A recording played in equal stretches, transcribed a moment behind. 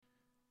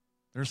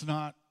There's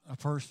not a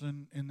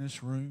person in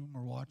this room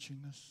or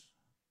watching us,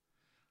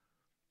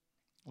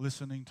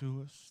 listening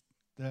to us,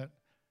 that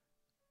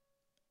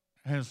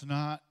has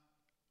not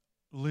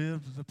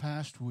lived the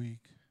past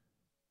week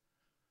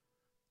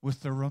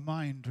with the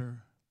reminder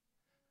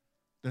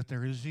that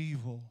there is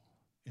evil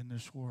in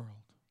this world.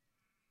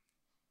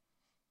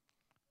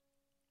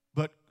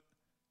 But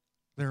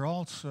there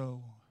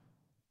also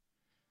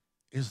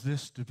is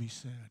this to be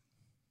said: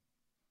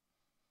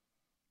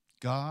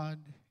 God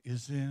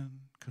is in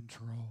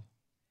control.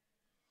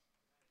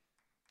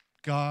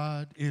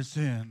 God is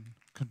in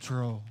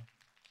control.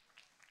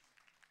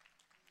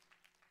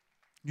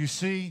 You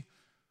see,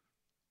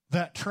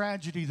 that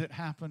tragedy that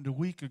happened a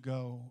week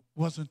ago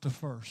wasn't the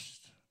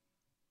first.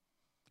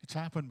 It's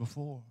happened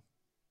before.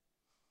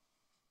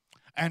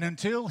 And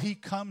until he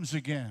comes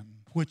again,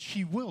 which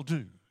he will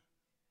do,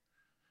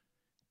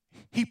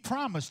 he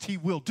promised he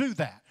will do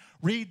that.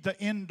 Read the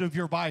end of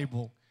your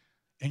Bible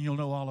and you'll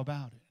know all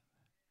about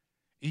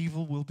it.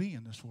 Evil will be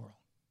in this world.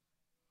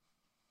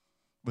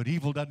 But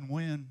evil doesn't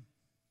win.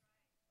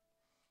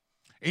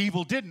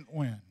 Evil didn't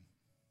win.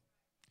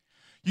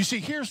 You see,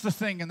 here's the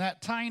thing. In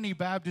that tiny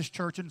Baptist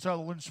church in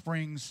Sutherland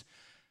Springs,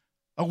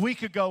 a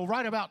week ago,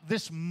 right about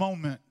this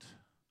moment,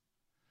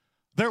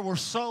 there were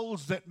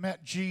souls that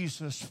met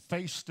Jesus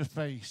face to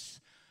face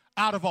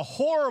out of a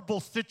horrible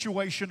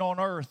situation on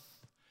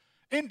earth,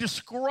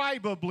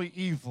 indescribably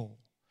evil.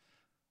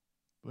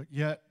 But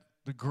yet,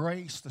 the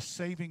grace, the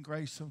saving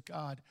grace of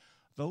God,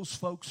 those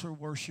folks are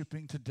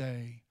worshiping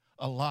today,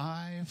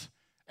 alive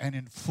and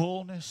in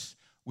fullness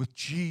with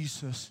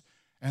Jesus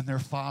and their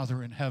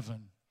Father in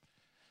heaven.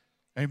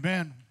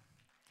 Amen.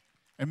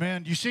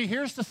 Amen. You see,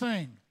 here's the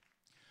thing.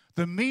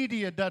 The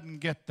media doesn't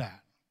get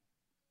that.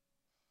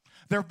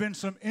 There have been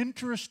some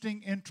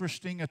interesting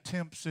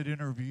attempts at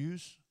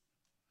interviews,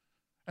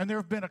 and there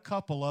have been a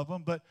couple of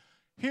them, but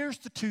here's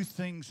the two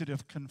things that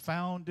have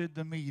confounded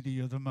the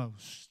media the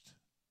most.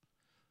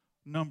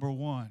 Number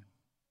one,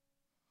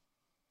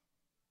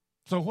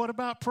 so what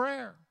about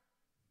prayer?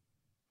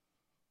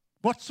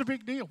 What's the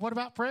big deal? What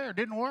about prayer? It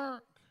didn't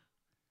work.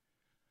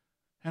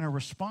 And a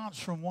response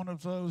from one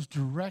of those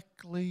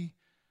directly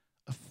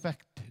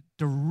affected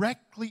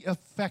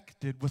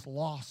with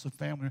loss of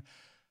family.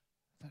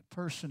 That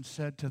person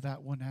said to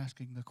that one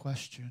asking the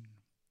question,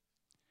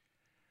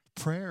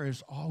 prayer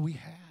is all we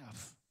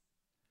have.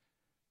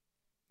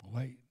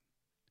 Wait,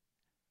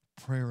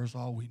 prayer is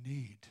all we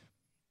need.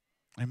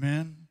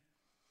 Amen?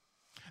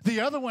 The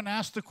other one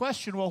asked the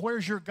question, well,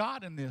 where's your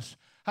God in this?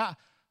 How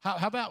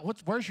about,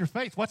 where's your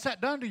faith? What's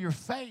that done to your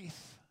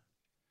faith?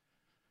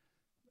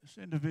 This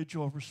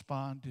individual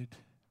responded,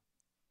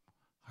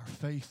 our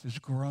faith is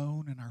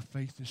grown and our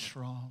faith is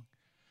strong.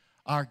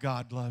 Our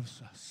God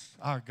loves us.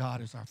 Our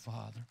God is our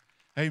Father.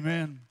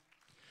 Amen.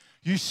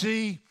 You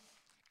see,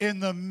 in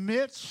the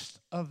midst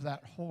of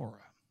that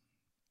horror,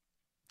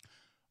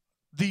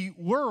 the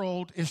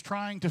world is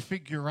trying to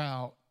figure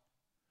out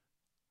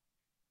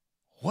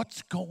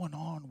what's going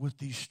on with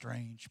these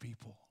strange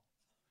people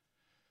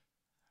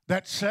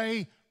that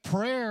say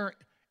prayer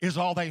is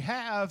all they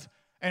have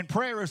and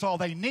prayer is all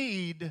they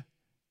need,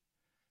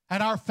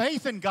 and our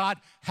faith in God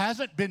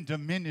hasn't been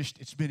diminished,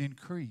 it's been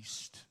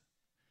increased.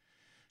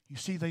 You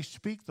see, they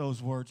speak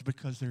those words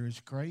because there is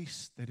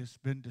grace that has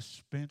been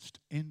dispensed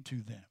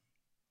into them,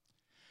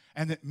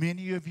 and that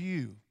many of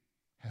you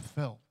have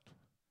felt.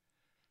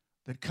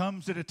 That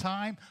comes at a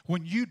time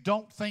when you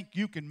don't think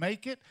you can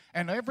make it,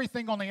 and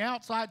everything on the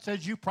outside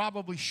says you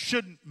probably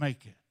shouldn't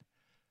make it.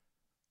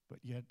 But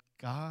yet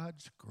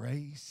God's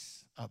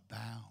grace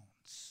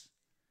abounds.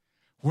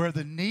 Where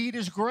the need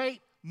is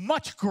great,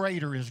 much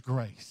greater is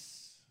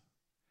grace.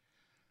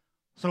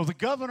 So the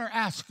governor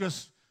asked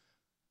us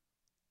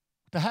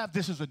to have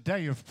this as a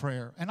day of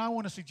prayer, and I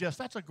want to suggest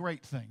that's a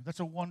great thing. That's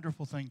a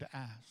wonderful thing to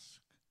ask.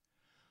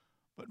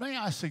 But may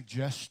I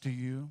suggest to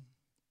you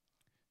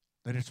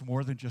that it's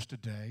more than just a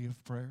day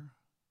of prayer?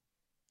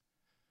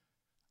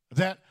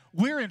 That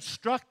we're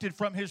instructed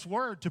from His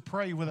Word to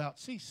pray without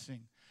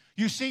ceasing.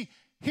 You see,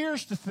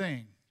 here's the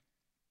thing.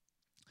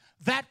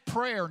 That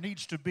prayer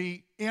needs to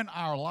be in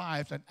our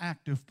lives, an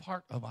active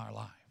part of our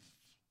life,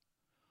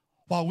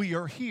 while we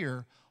are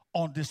here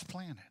on this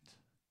planet.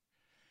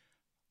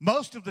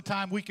 Most of the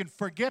time we can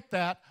forget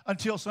that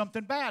until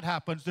something bad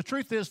happens. The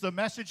truth is, the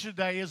message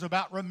today is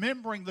about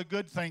remembering the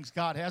good things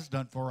God has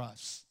done for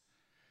us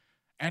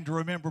and to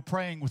remember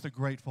praying with a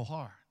grateful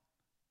heart.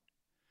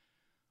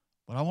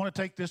 But I want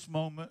to take this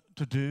moment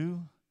to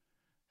do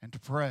and to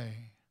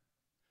pray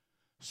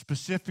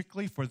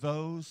specifically for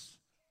those,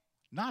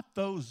 not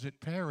those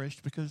that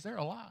perished, because they're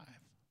alive.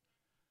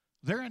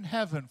 They're in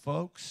heaven,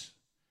 folks.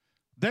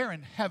 They're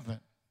in heaven,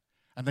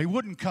 and they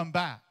wouldn't come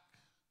back.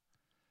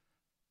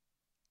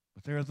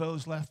 But there are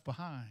those left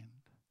behind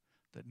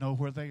that know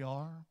where they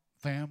are,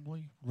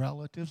 family,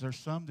 relatives. There's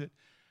some that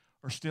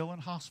are still in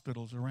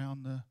hospitals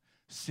around the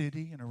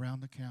city and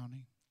around the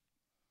county.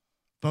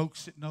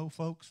 Folks that know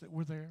folks that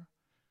were there.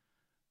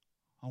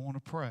 I want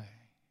to pray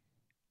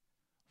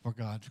for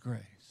God's grace.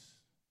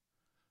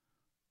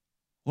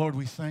 Lord,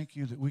 we thank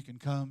you that we can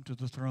come to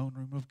the throne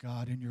room of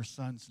God in your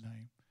Son's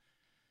name,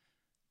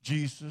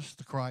 Jesus,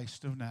 the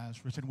Christ of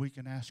Nazareth, and we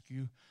can ask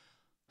you,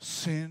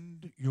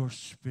 send your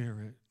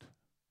Spirit,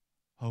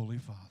 Holy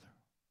Father.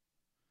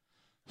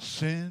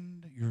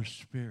 Send your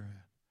Spirit,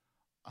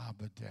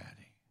 Abba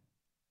Daddy.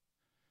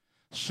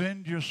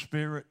 Send your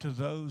Spirit to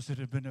those that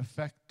have been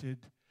affected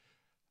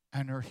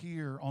and are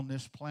here on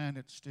this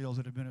planet still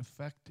that have been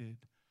affected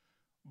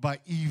by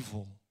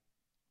evil.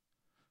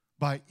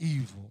 By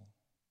evil.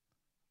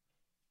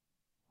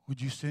 Would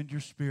you send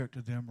your Spirit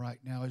to them right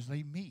now as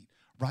they meet,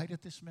 right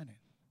at this minute?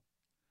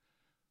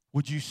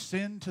 Would you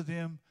send to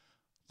them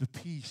the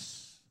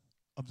peace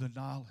of the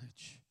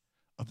knowledge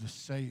of the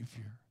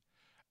Savior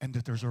and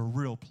that there's a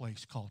real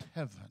place called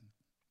heaven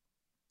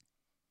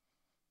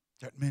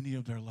that many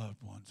of their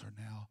loved ones are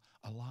now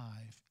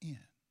alive in?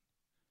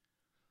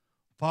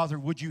 Father,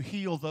 would you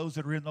heal those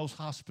that are in those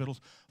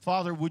hospitals?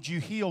 Father, would you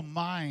heal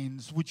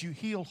minds? Would you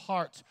heal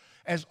hearts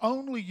as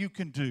only you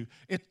can do?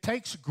 It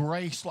takes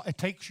grace. It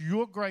takes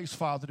your grace,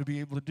 Father, to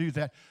be able to do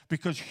that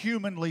because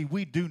humanly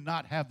we do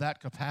not have that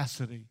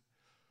capacity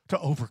to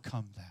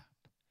overcome that.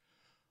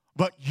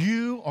 But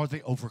you are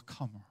the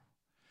overcomer.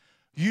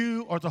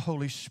 You are the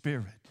Holy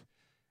Spirit.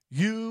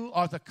 You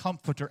are the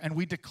comforter. And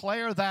we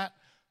declare that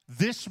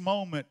this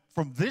moment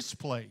from this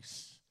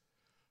place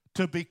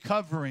to be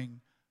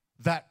covering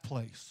that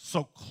place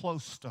so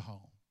close to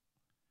home.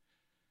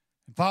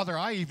 And Father,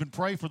 I even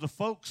pray for the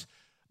folks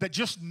that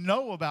just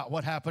know about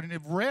what happened and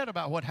have read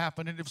about what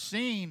happened and have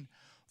seen.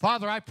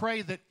 Father, I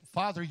pray that,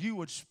 Father, you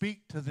would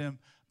speak to them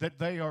that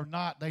they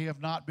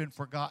have not been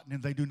forgotten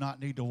and they do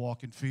not need to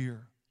walk in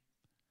fear.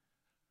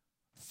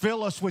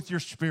 Fill us with your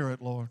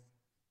Spirit, Lord.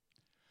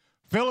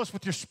 Fill us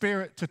with your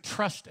Spirit to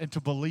trust and to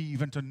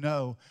believe and to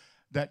know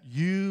that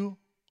you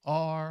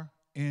are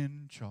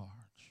in charge.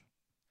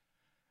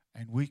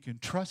 And we can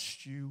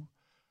trust you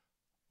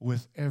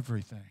with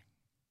everything.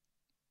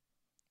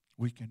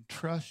 We can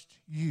trust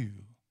you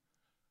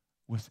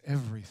with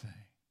everything.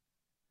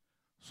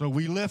 So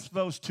we lift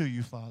those to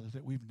you, Father,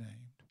 that we've named.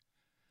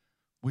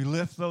 We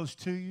lift those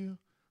to you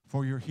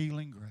for your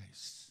healing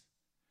grace.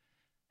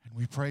 And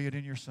we pray it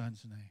in your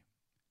Son's name.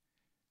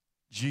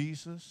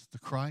 Jesus, the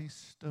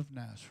Christ of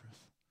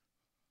Nazareth.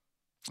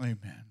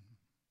 Amen.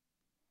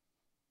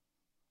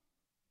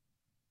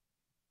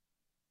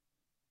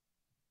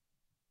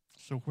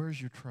 So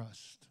where's your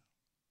trust?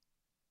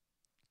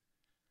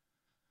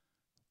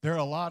 There are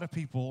a lot of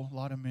people, a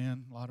lot of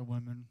men, a lot of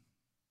women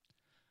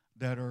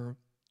that are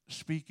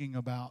speaking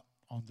about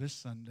on this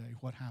Sunday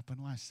what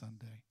happened last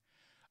Sunday.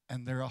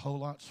 And they're a whole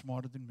lot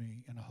smarter than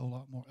me and a whole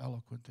lot more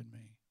eloquent than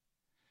me.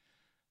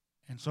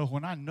 And so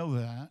when I know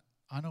that,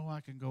 I know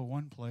I can go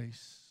one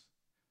place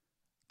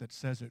that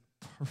says it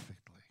perfectly.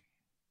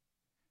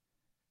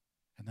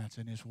 And that's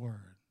in His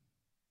Word.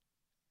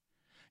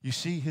 You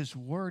see, His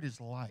Word is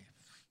life.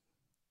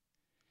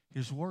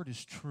 His Word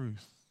is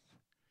truth.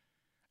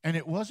 And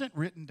it wasn't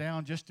written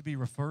down just to be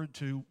referred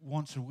to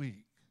once a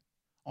week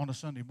on a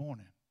Sunday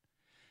morning.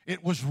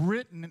 It was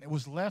written and it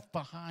was left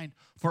behind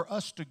for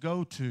us to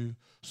go to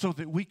so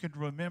that we could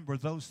remember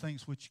those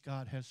things which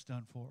God has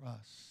done for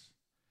us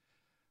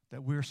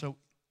that we're so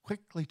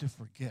quickly to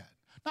forget.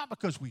 Not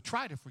because we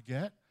try to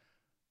forget,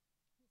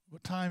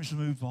 but times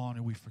move on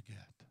and we forget.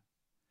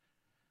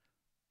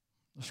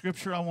 The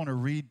scripture I want to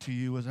read to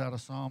you is out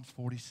of Psalms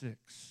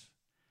 46.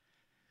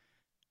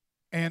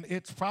 And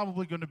it's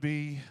probably going to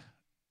be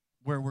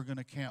where we're going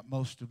to camp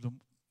most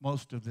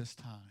of this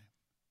time.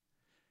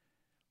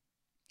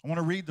 I want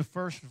to read the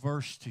first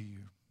verse to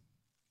you.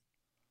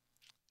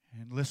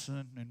 And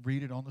listen and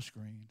read it on the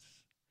screens.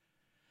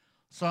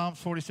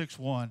 Psalms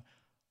 46:1.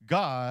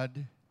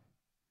 God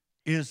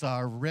is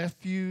our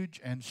refuge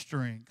and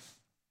strength,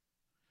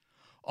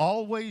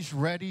 always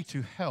ready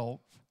to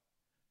help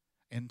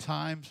in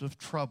times of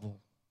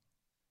trouble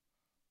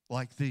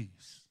like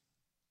these.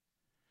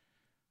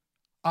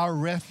 Our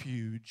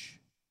refuge,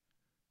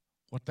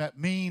 what that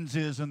means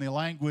is in the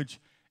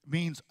language,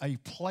 means a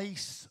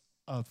place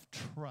of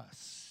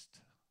trust.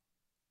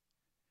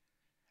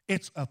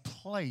 It's a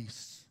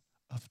place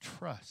of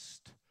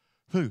trust.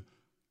 Who?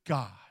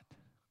 God.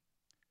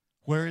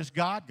 Where is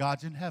God?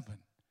 God's in heaven.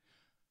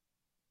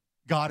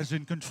 God is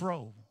in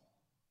control.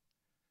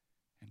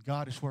 And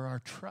God is where our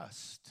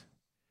trust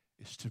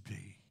is to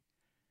be.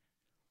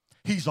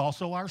 He's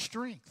also our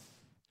strength.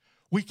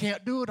 We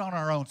can't do it on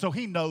our own, so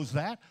He knows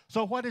that.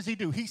 So what does He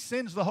do? He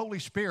sends the Holy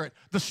Spirit,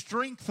 the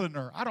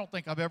strengthener. I don't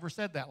think I've ever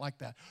said that like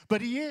that,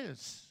 but He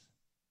is.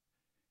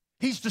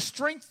 He's the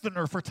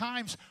strengthener for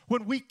times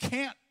when we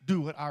can't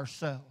do it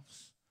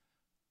ourselves.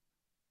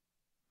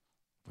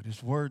 But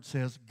His Word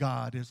says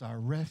God is our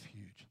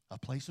refuge, a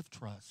place of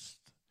trust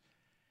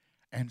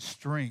and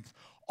strength,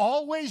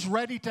 always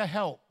ready to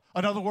help.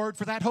 Another word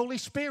for that, Holy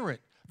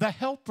Spirit, the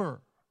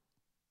helper.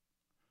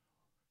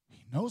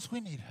 He knows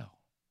we need help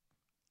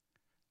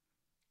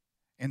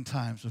in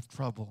times of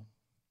trouble.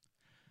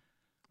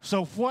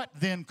 So what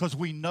then, because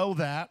we know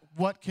that,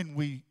 what can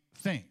we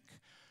think?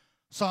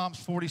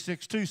 Psalms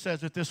 46:2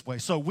 says it this way.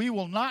 So we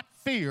will not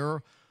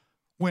fear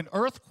when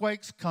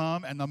earthquakes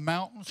come and the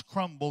mountains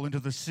crumble into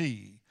the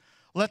sea,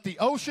 let the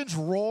oceans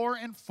roar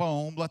and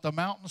foam, let the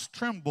mountains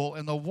tremble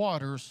and the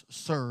waters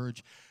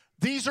surge.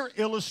 These are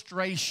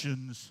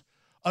illustrations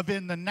of,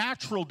 in the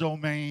natural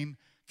domain,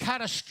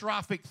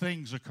 catastrophic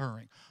things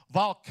occurring.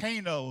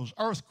 Volcanoes,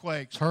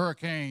 earthquakes,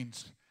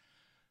 hurricanes,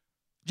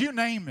 you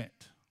name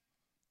it.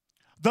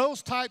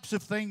 Those types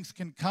of things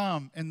can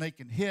come and they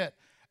can hit,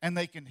 and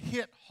they can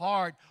hit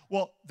hard.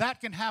 Well,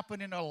 that can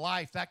happen in a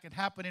life. That can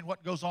happen in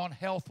what goes on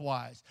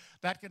health-wise.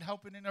 That can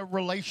happen in a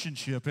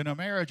relationship, in a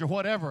marriage, or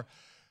whatever.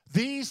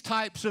 These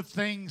types of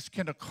things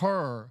can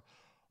occur,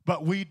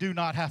 but we do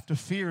not have to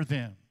fear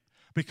them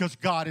because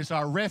God is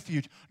our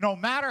refuge. No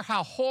matter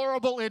how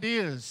horrible it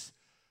is,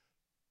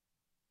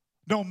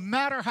 no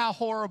matter how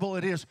horrible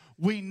it is,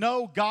 we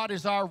know God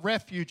is our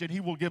refuge and He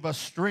will give us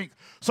strength.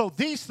 So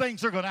these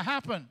things are going to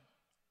happen.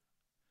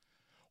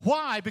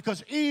 Why?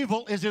 Because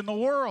evil is in the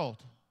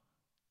world.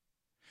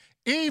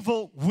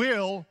 Evil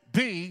will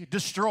be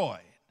destroyed.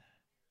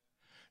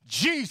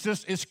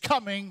 Jesus is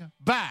coming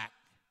back.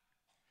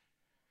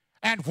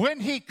 And when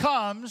He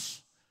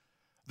comes,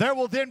 there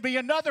will then be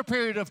another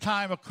period of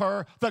time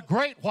occur, the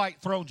great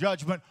white throne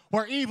judgment,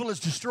 where evil is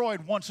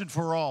destroyed once and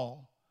for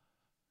all.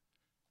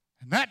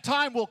 And that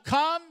time will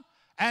come,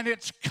 and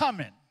it's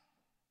coming.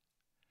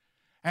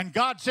 And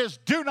God says,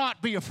 do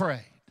not be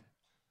afraid.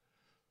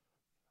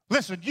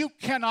 Listen, you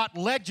cannot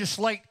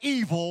legislate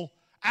evil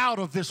out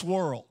of this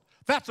world.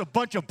 That's a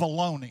bunch of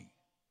baloney.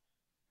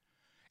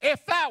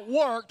 If that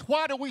worked,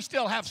 why do we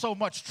still have so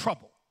much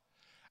trouble?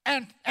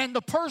 And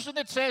the person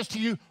that says to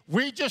you,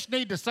 we just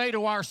need to say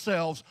to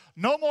ourselves,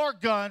 no more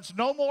guns,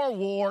 no more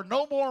war,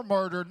 no more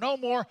murder, no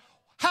more,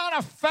 how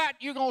the fat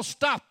you gonna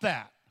stop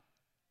that?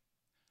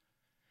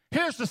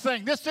 Here's the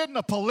thing, this isn't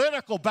a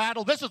political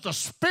battle, this is a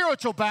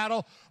spiritual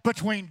battle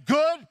between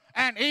good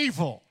and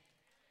evil.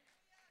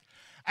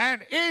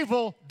 And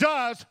evil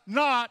does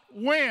not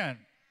win.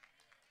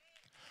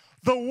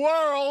 The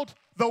world,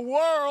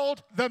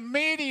 the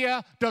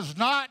media does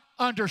not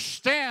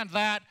understand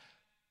that.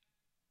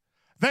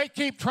 They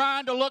keep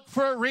trying to look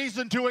for a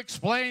reason to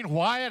explain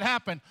why it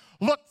happened.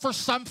 Look for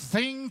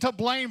something to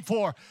blame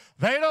for.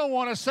 They don't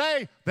want to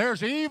say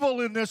there's evil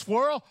in this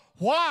world.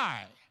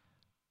 Why?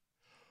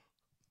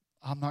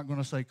 I'm not going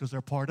to say because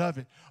they're part of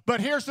it.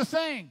 But here's the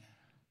thing.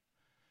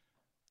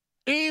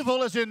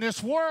 Evil is in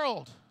this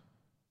world,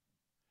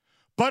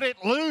 but it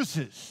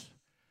loses.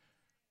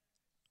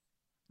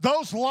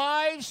 Those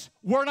lives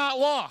were not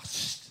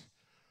lost.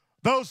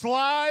 Those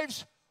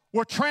lives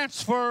were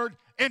transferred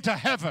into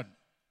heaven.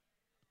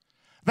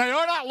 They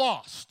are not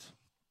lost.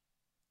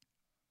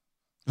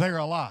 They are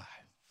alive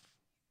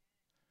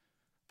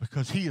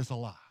because He is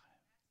alive.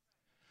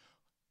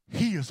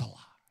 He is alive.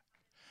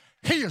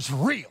 He is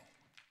real.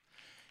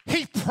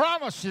 He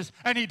promises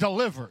and He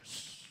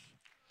delivers.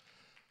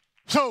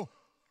 So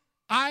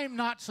I'm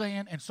not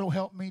saying, and so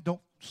help me,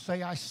 don't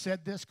say I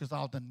said this because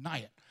I'll deny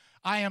it.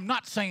 I am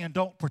not saying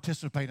don't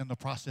participate in the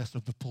process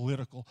of the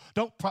political.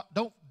 Don't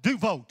do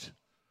vote.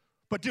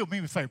 But do me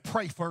a favor,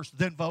 pray first,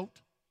 then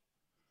vote.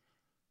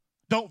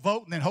 Don't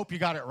vote and then hope you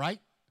got it right.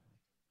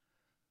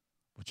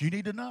 But you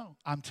need to know,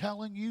 I'm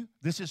telling you,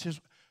 this is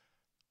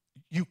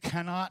you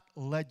cannot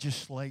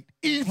legislate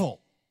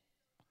evil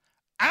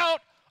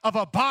out of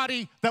a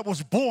body that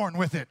was born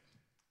with it.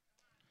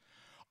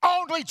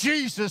 Only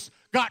Jesus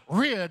got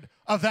rid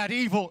of that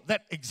evil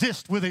that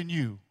exists within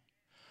you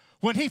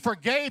when He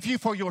forgave you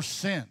for your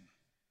sin.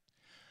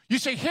 You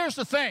see, here's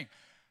the thing.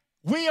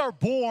 We are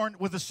born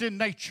with a sin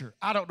nature.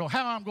 I don't know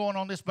how I'm going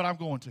on this, but I'm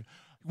going to.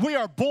 We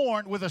are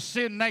born with a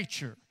sin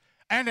nature.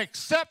 And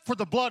except for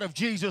the blood of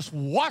Jesus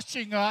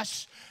washing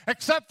us,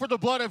 except for the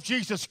blood of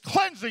Jesus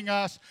cleansing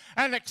us,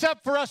 and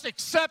except for us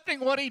accepting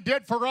what He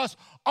did for us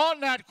on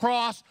that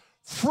cross,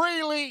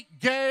 freely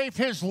gave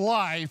His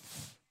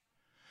life,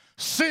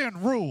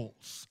 sin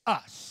rules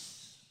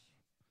us.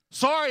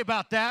 Sorry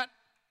about that.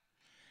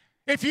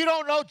 If you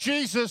don't know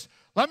Jesus,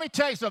 let me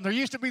tell you something. There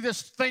used to be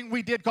this thing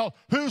we did called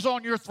Who's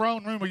on Your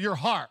Throne Room of Your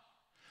Heart?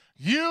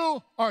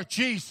 You are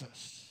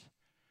Jesus.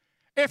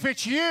 If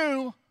it's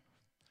you,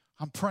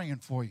 I'm praying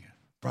for you,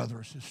 brother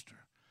or sister,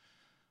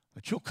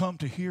 that you'll come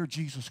to hear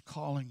Jesus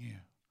calling you,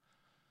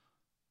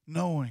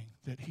 knowing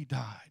that He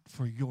died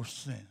for your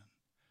sin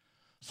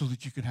so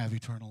that you can have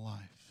eternal life.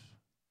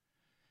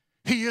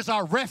 He is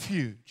our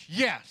refuge,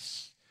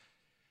 yes.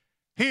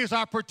 He is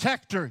our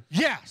protector,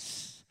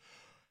 yes.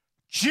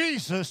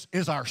 Jesus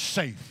is our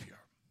Savior.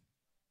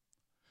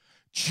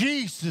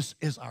 Jesus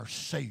is our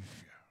Savior.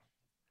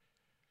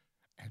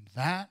 And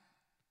that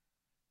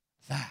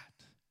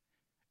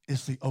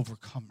is the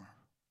overcomer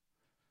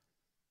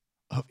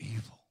of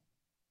evil.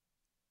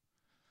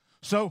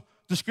 So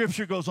the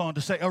scripture goes on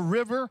to say, a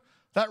river,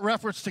 that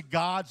reference to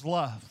God's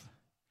love,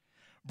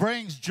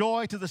 brings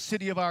joy to the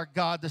city of our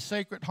God, the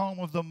sacred home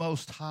of the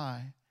Most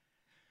High.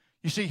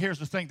 You see, here's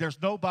the thing.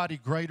 There's nobody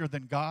greater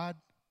than God.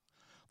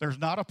 There's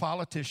not a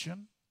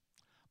politician.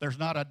 There's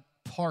not a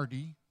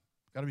party.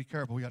 Got to be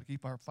careful. We got to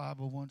keep our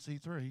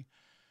 501c3.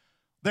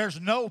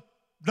 There's no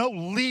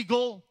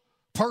legal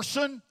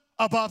person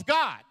above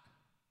God.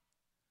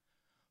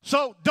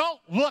 So don't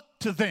look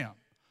to them.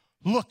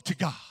 Look to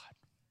God.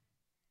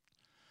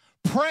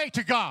 Pray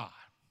to God.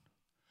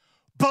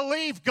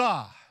 Believe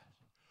God.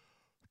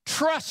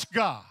 Trust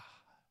God.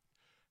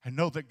 And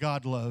know that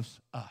God loves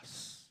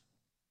us.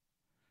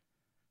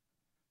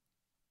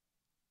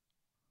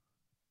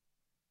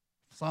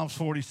 Psalms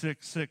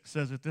 46:6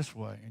 says it this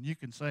way, and you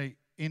can say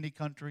any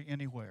country,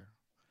 anywhere.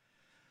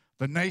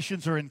 The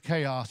nations are in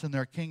chaos and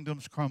their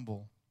kingdoms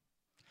crumble.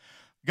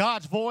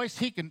 God's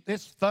voice, it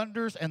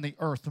thunders and the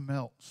earth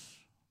melts.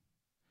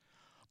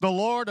 The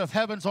Lord of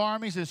heaven's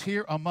armies is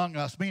here among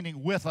us,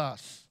 meaning with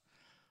us.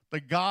 The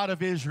God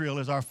of Israel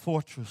is our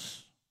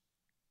fortress.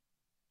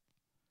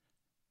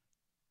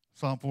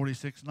 Psalm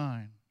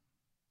 46:9.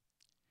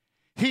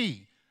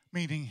 He,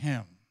 meaning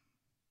him,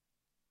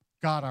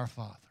 God our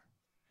Father.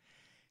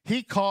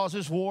 He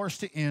causes wars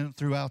to end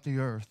throughout the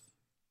earth.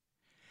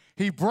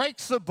 He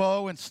breaks the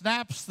bow and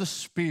snaps the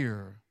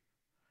spear.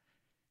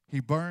 He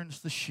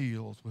burns the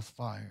shields with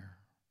fire.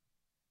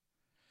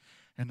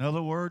 In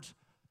other words,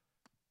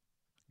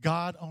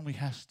 God only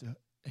has to,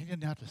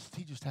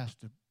 he just has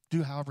to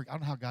do however, I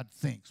don't know how God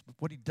thinks, but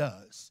what he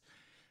does,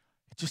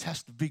 it just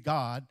has to be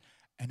God,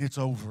 and it's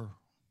over.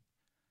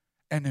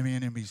 And the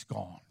enemy's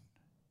gone.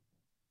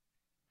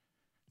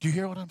 Do you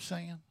hear what I'm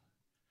saying?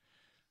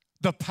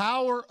 The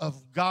power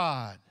of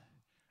God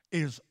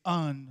is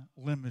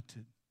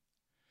unlimited.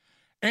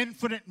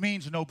 Infinite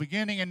means no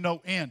beginning and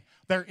no end.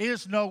 There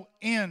is no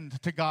end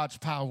to God's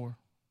power.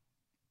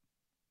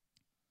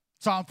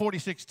 Psalm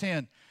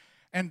 46:10.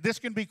 And this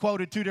can be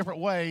quoted two different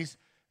ways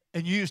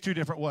and used two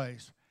different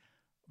ways.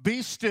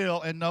 Be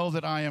still and know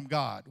that I am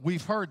God.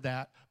 We've heard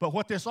that. But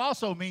what this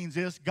also means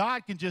is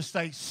God can just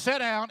say, sit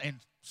down and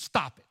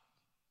stop it.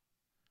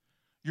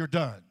 You're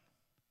done.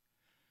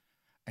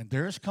 And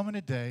there is coming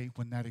a day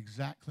when that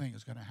exact thing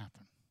is going to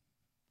happen.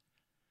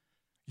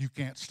 You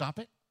can't stop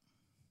it.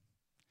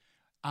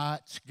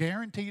 It's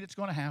guaranteed it's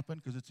going to happen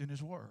because it's in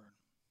his word.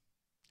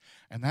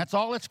 And that's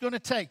all it's going to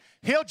take.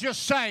 He'll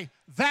just say,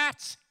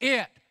 that's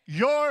it.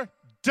 You're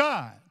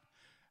done.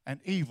 And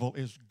evil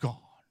is gone.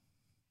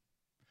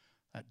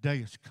 That day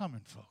is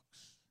coming, folks.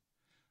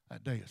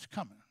 That day is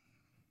coming.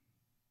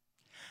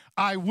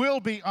 I will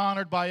be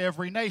honored by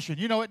every nation.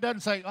 You know, it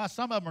doesn't say,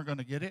 some of them are going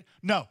to get it.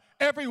 No,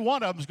 every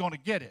one of them is going to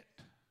get it.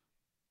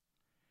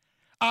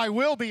 I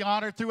will be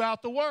honored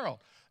throughout the world.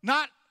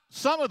 Not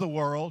some of the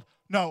world,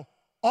 no,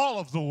 all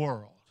of the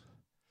world.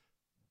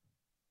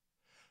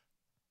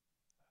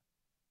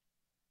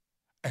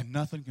 And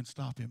nothing can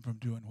stop him from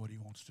doing what he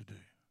wants to do.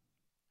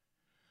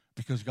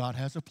 Because God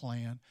has a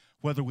plan.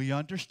 Whether we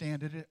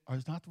understand it or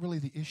it's not really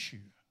the issue.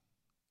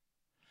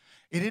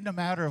 It isn't a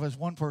matter of, as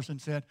one person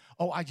said,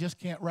 oh, I just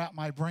can't wrap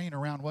my brain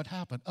around what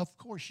happened. Of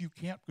course you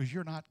can't, because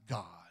you're not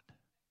God.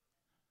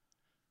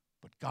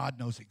 But God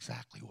knows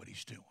exactly what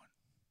he's doing.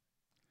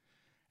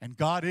 And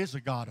God is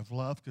a God of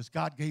love, because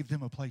God gave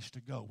them a place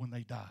to go when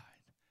they died.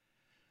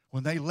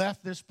 When they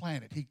left this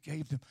planet, he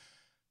gave them.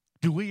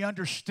 Do we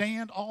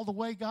understand all the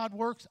way God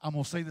works? I'm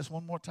going to say this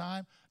one more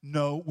time.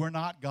 No, we're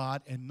not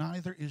God, and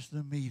neither is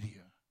the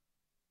media.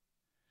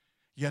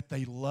 Yet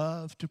they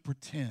love to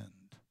pretend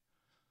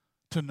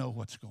to know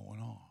what's going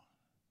on.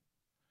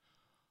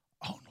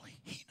 Only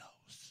he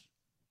knows.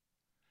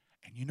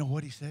 And you know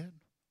what he said?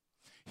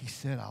 He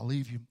said, I'll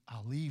leave you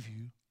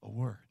a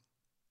word.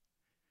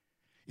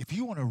 If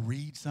you want to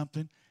read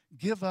something,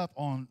 give up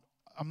on,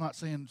 I'm not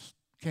saying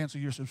cancel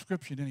your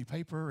subscription to any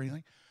paper or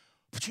anything,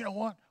 but you know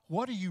what?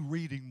 What are you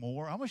reading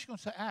more? I'm just going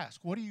to ask,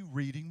 what are you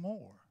reading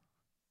more?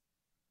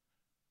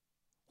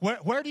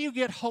 Where do you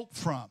get hope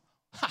from?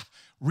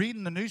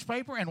 Reading the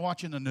newspaper and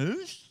watching the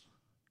news?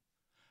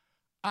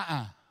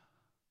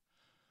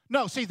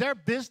 No, see, their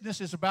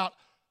business is about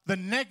the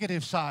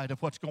negative side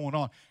of what's going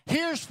on.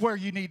 Here's where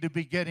you need to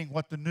be getting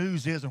what the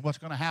news is and what's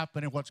going to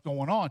happen and what's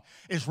going on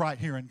is right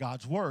here in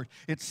God's word.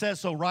 It says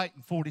so right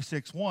in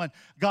 46:1.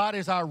 God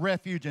is our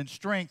refuge and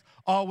strength,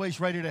 always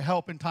ready to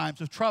help in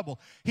times of trouble.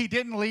 He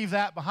didn't leave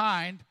that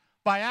behind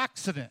by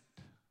accident.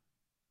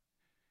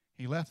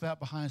 He left that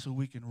behind so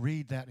we can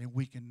read that and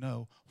we can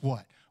know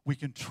what? We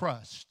can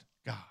trust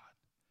God.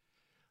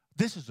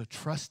 This is a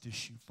trust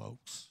issue,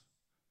 folks.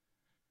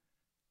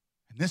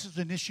 And this is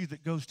an issue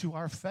that goes to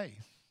our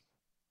faith.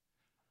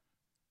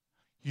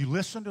 You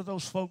listen to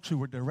those folks who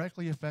were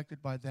directly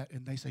affected by that,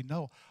 and they say,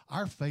 no,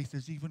 our faith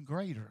is even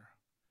greater.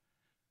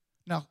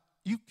 Now,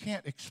 you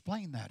can't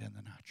explain that in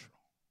the natural.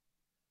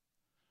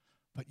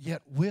 But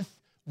yet with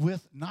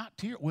not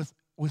tears,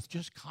 with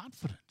just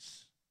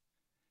confidence.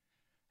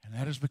 And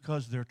that is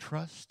because their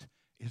trust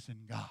is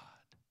in God.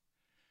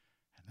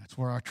 And that's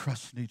where our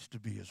trust needs to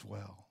be as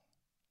well.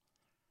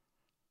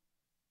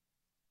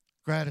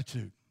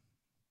 Gratitude.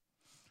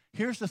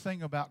 Here's the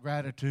thing about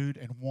gratitude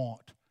and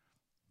want.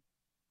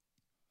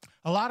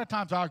 A lot of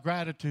times our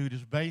gratitude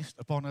is based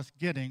upon us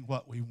getting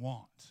what we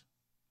want.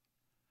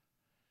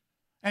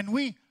 And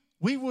we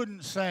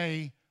wouldn't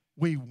say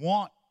we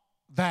want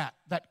that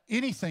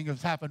anything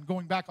has happened,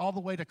 going back all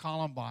the way to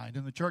Columbine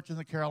and the church in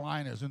the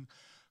Carolinas and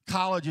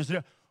colleges.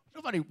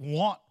 Nobody would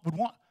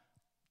want,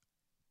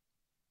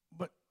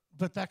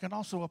 but that can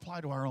also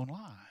apply to our own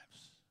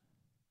lives.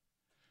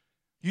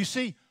 You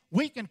see,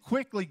 we can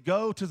quickly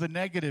go to the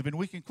negative, and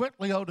we can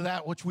quickly go to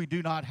that which we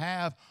do not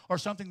have, or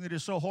something that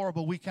is so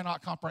horrible we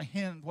cannot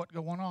comprehend what's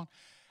going on.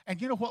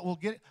 And you know what we'll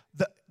get?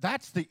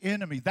 That's the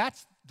enemy.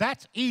 That's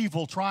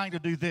evil trying to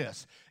do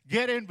this.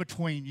 Get in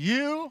between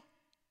you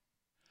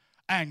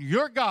and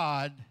your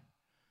God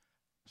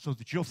so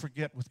that you'll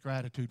forget with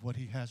gratitude what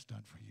he has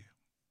done for you.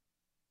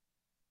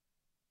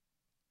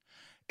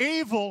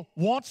 Evil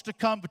wants to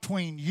come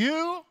between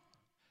you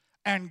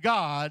and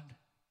God,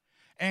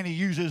 and he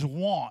uses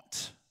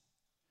want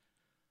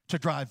to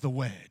drive the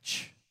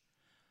wedge.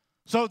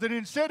 So that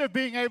instead of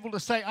being able to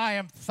say, I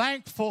am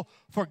thankful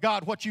for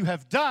God, what you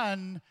have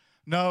done,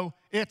 no,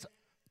 it's,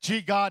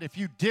 gee, God, if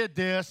you did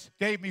this,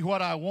 gave me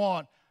what I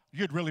want,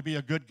 you'd really be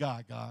a good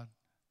guy, God.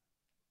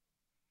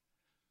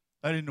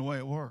 That isn't the way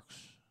it works.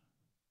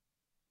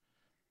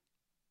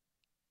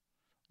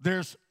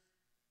 There's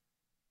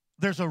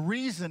a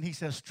reason he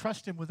says,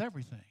 trust him with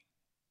everything.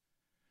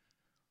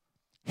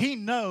 He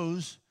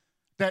knows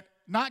that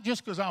not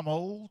just because I'm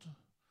old,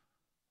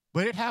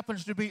 but it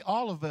happens to be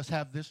all of us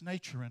have this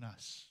nature in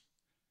us.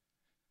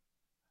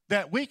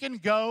 That we can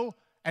go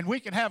and we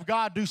can have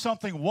God do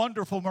something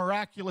wonderful,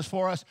 miraculous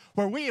for us,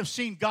 where we have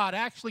seen God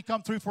actually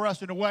come through for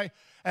us in a way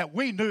that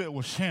we knew it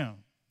was him.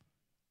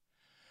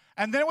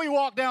 And then we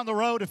walk down the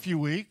road a few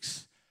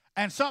weeks,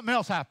 and something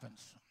else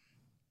happens.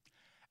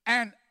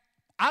 And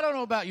I don't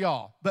know about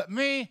y'all, but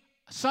me,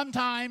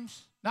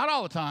 sometimes, not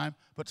all the time,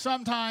 but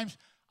sometimes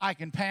I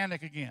can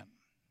panic again.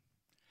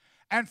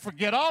 And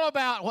forget all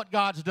about what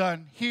God's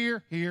done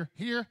here.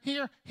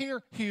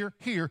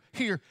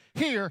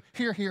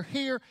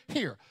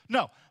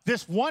 No,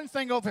 this one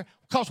thing over here.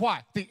 Because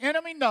why? The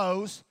enemy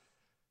knows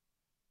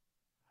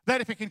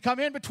that if it can come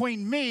in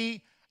between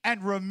me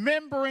and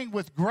remembering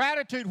with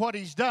gratitude what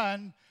he's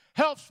done,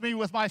 helps me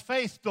with my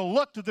faith to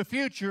look to the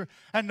future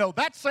and know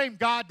that same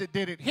God that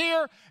did it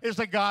here is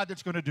the God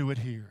that's going to do it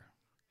here.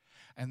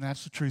 And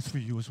that's the truth for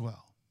you as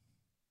well.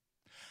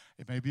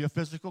 It may be a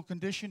physical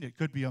condition. It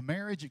could be a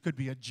marriage. It could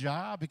be a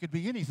job. It could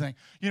be anything.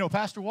 You know,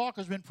 Pastor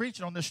Walker's been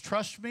preaching on this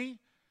trust me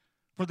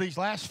for these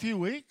last few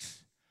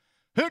weeks.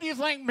 Who do you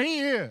think me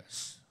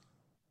is?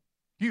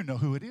 You know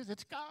who it is.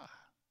 It's God.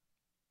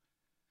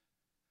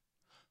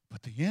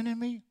 But the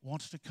enemy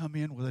wants to come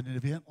in with an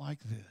event like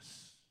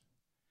this.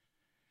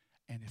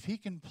 And if he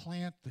can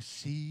plant the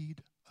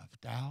seed of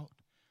doubt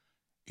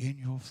in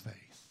your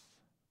faith,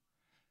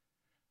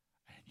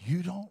 and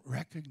you don't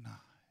recognize,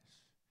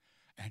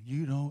 and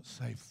you don't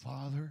say,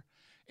 Father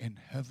in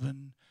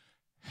heaven,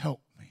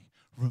 help me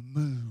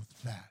remove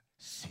that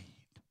seed.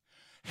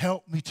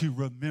 Help me to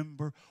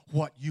remember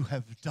what you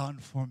have done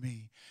for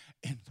me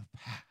in the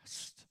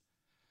past.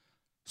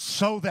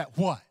 So that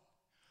what?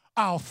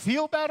 I'll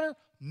feel better?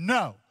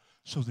 No.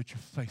 So that your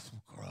faith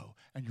will grow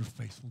and your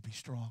faith will be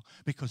strong.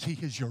 Because he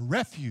is your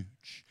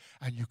refuge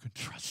and you can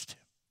trust him.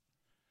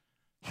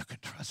 You can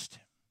trust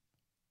him.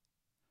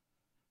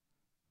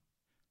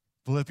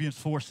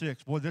 Philippians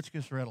 4:6. Boy, this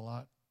gets read a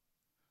lot.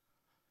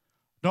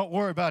 Don't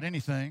worry about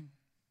anything.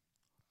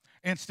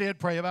 Instead,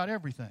 pray about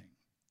everything.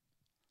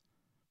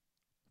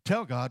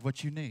 Tell God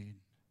what you need.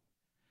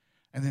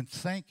 And then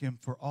thank him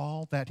for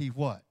all that he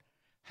what?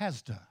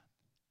 Has done.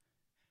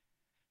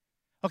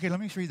 Okay, let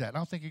me read that. I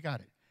don't think you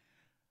got it.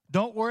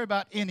 Don't worry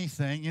about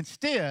anything.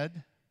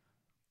 Instead,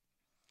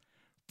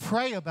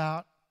 pray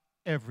about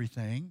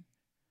everything.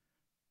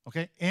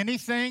 Okay?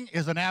 Anything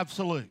is an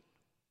absolute.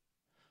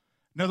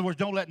 In other words,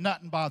 don't let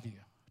nothing bother you.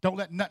 Don't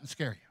let nothing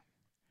scare you.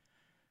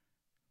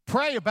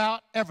 Pray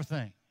about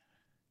everything.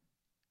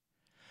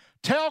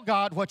 Tell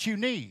God what you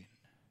need.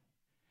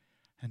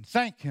 And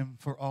thank him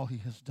for all he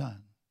has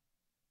done.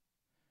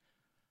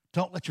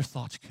 Don't let your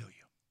thoughts kill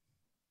you.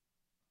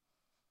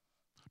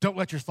 Don't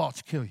let your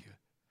thoughts kill you.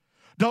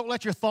 Don't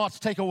let your thoughts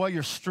take away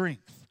your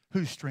strength.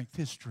 Whose strength?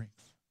 His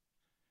strength.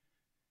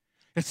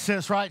 It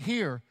says right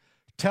here,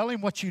 tell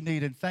him what you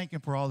need and thank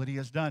him for all that he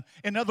has done.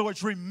 In other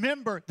words,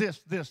 remember this,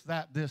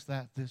 that,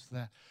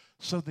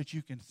 so that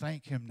you can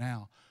thank him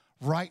now.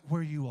 Right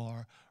where you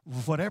are,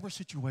 whatever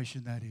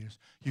situation that is,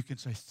 you can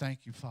say,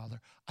 thank you, Father.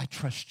 I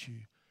trust you.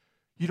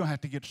 You don't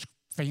have to get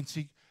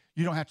fancy.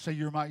 You don't have to say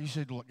you're my, you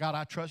said, look, God,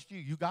 I trust you.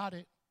 You got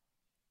it.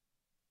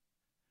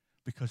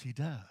 Because he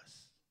does.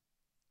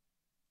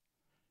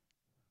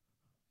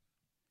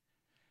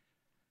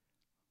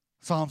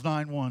 Psalms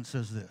 9:1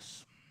 says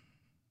this.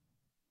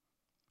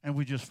 And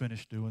we just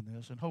finished doing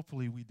this, and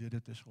hopefully we did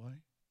it this way.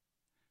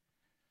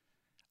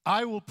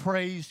 I will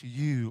praise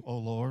you, O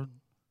Lord,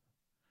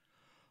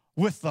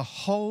 with the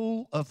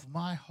whole of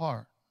my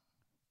heart.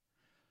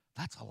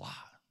 That's a lot.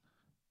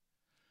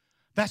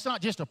 That's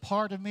not just a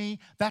part of me.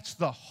 That's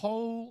the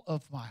whole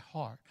of my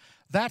heart.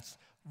 That's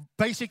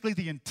basically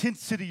the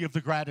intensity of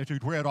the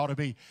gratitude where it ought to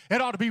be. It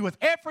ought to be with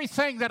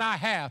everything that I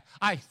have.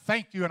 I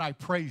thank you and I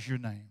praise your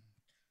name.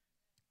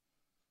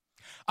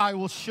 I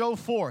will show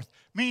forth,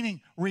 meaning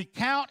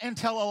recount and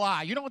tell a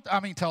lie. You know what I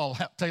mean? Tell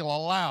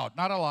aloud,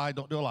 not a lie.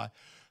 Don't do a lie.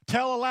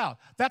 Tell aloud.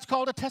 That's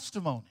called a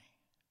testimony.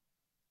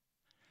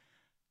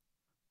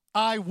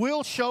 I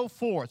will show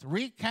forth,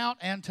 recount,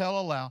 and tell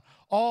aloud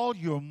all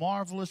your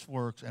marvelous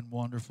works and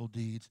wonderful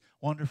deeds.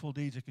 Wonderful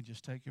deeds that can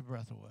just take your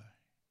breath away.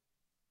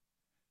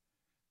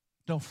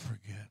 Don't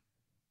forget.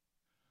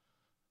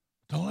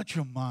 Don't let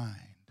your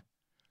mind,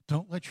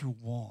 don't let your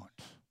want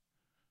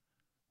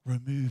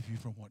remove you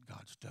from what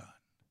God's done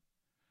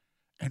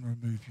and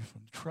remove you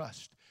from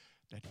trust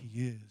that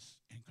He is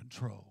in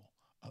control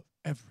of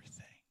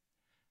everything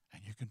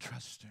and you can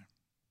trust Him.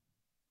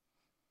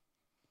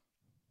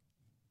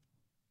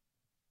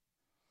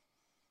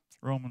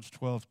 Romans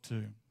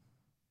 12:2.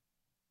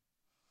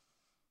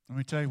 Let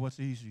me tell you what's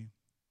easy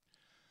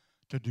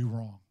to do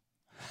wrong.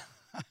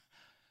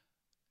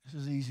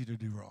 This is easy to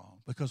do wrong.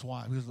 Because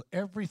why? Because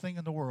everything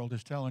in the world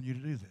is telling you to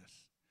do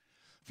this.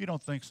 If you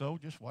don't think so,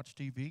 just watch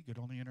TV, get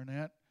on the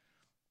internet,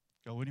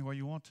 go anywhere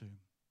you want to.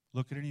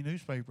 Look at any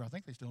newspaper. I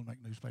think they still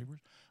make newspapers.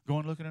 Go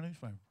and look at a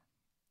newspaper.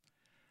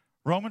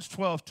 Romans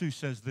 12:2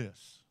 says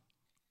this.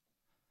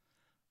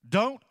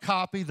 Don't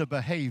copy the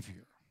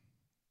behavior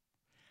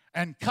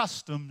and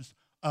customs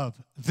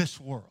of this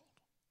world.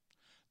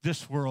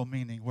 This world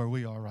meaning where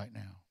we are right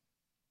now.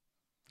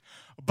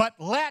 But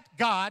let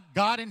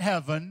God in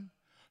heaven,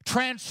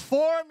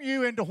 transform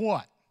you into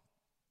what?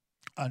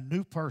 A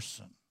new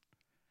person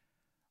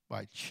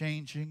by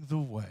changing the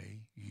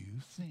way you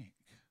think.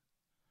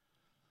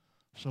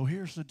 So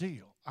here's the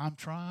deal. I'm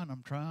trying,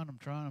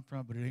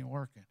 but it ain't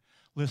working.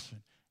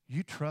 Listen,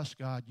 you trust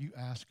God, you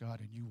ask God,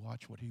 and you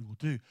watch what He will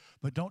do.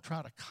 But don't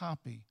try to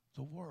copy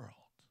the world.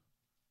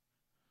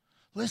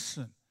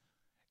 Listen,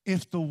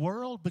 if the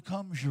world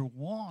becomes your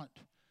want,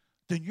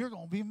 then you're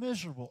going to be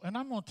miserable. And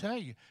I'm going to tell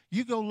you,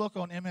 you go look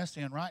on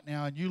MSN right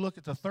now and you look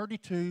at the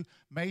 32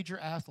 major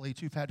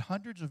athletes who've had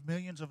hundreds of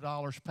millions of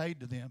dollars paid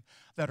to them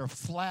that are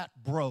flat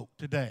broke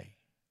today.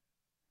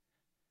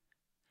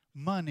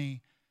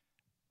 Money,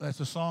 as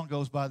the song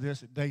goes by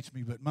this, it dates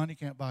me, but money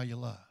can't buy you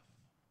love.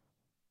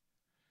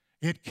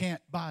 It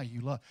can't buy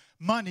you love.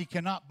 Money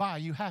cannot buy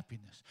you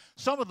happiness.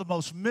 Some of the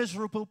most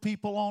miserable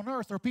people on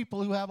earth are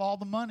people who have all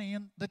the money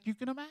that you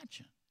can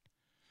imagine.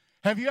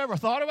 Have you ever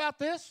thought about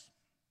this?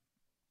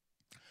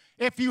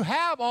 If you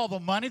have all the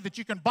money that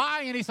you can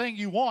buy anything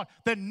you want,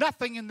 then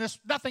nothing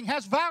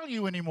has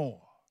value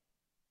anymore.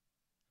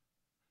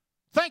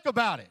 Think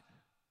about it.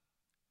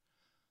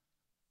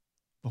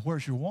 But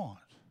where's your want?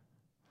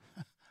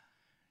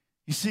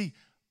 You see,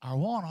 our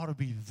want ought to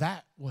be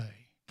that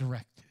way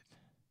directed.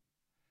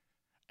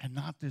 And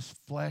not this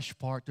flesh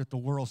part that the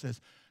world says,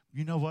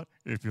 you know what?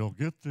 If you'll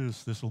get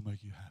this, this will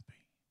make you happy.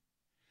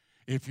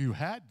 If you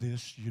had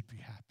this, you'd be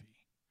happy.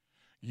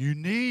 You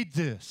need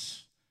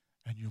this,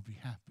 and you'll be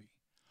happy.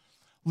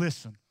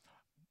 Listen,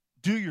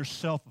 do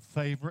yourself a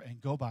favor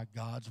and go by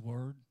God's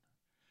word.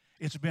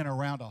 It's been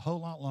around a whole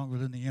lot longer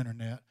than the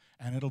internet,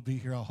 and it'll be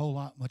here a whole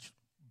lot much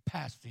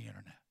past the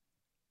internet.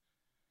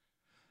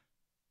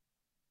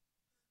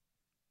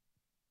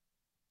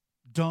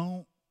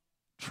 Don't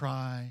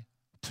try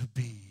to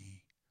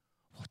be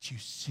what you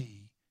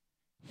see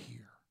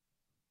here.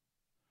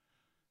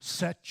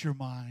 Set your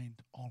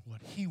mind on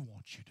what He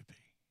wants you to be.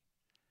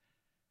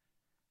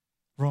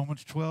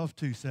 Romans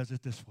 12:2 says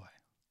it this way.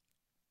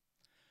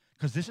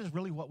 Because this is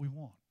really what we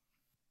want.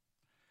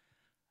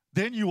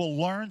 Then you will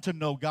learn to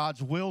know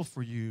God's will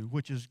for you,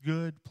 which is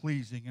good,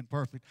 pleasing, and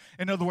perfect.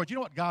 In other words, you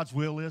know what God's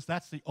will is?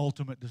 That's the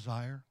ultimate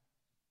desire.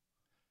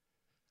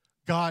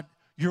 God,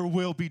 your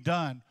will be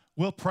done.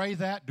 We'll pray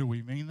that. Do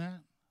we mean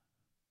that?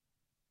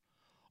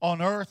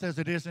 On earth as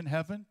it is in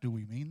heaven. Do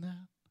we mean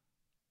that?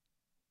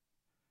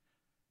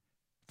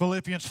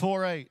 Philippians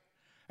 4:8.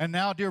 And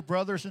now, dear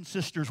brothers and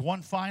sisters,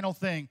 one final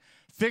thing.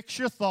 Fix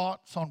your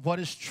thoughts on what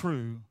is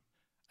true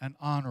and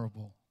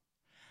honorable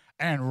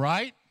and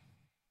right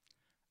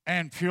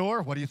and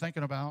pure. What are you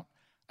thinking about?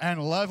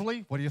 And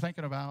lovely. What are you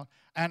thinking about?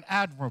 And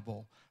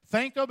admirable.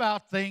 Think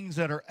about things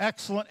that are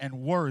excellent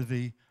and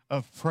worthy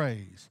of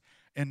praise.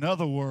 In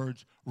other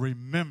words,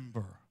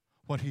 remember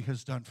what He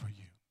has done for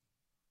you.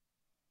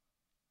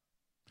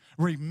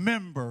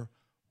 Remember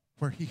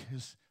where He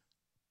has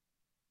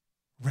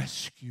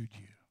rescued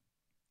you.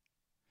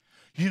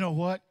 You know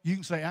what? You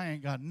can say, I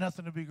ain't got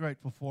nothing to be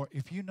grateful for.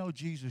 If you know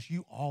Jesus,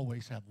 you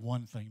always have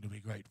one thing to be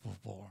grateful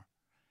for,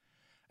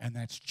 and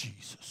that's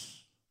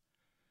Jesus.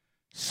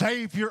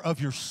 Savior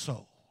of your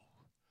soul.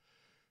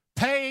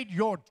 Paid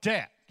your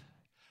debt.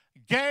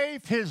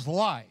 Gave His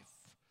life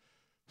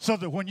so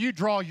that when you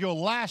draw your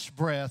last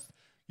breath,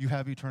 you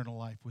have eternal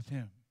life with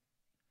Him.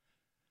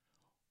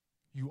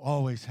 You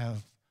always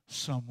have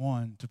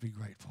someone to be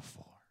grateful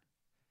for,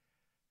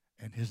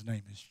 and His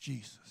name is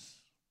Jesus.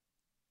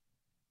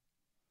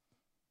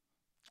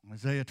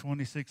 Isaiah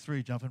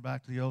 26:3, jumping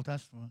back to the Old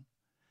Testament.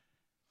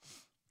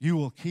 You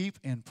will keep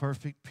in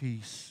perfect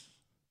peace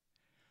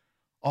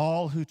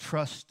all who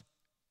trust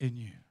in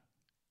you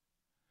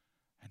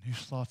and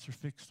whose thoughts are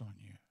fixed on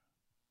you.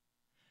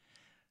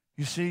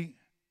 You see,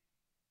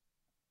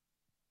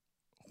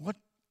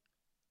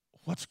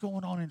 what's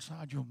going on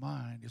inside your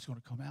mind is going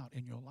to come out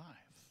in your life.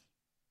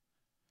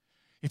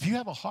 If you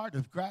have a heart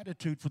of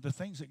gratitude for the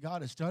things that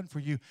God has done for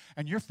you,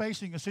 and you're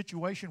facing a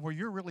situation where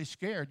you're really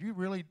scared, you're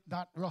really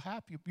not real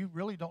happy, you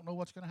really don't know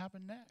what's going to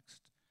happen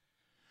next.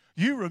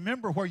 You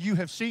remember where you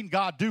have seen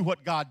God do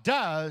what God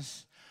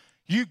does.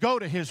 You go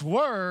to His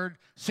Word,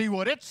 see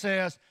what it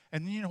says,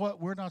 and you know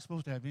what? We're not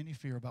supposed to have any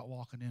fear about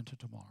walking into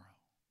tomorrow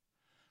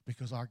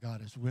because our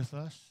God is with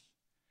us.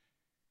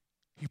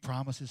 He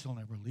promises He'll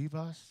never leave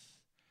us,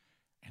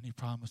 and He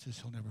promises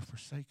He'll never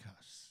forsake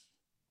us.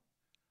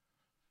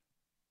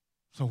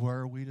 So where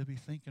are we to be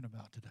thinking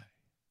about today?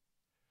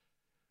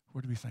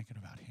 We're to be thinking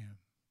about Him.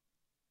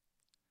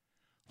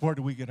 Where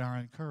do we get our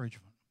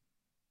encouragement?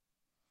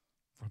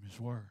 From His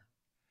Word.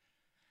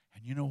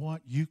 And you know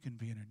what? You can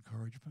be an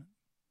encouragement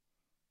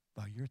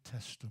by your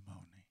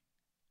testimony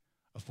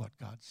of what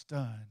God's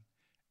done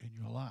in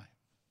your life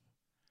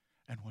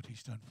and what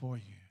He's done for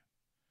you.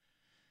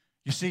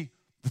 You see,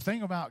 the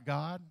thing about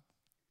God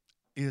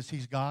is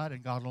He's God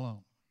and God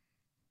alone.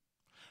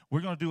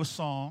 We're going to do a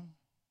song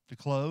to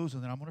close,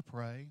 and then I'm going to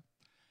pray.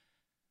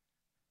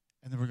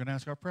 And then we're going to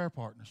ask our prayer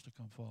partners to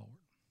come forward.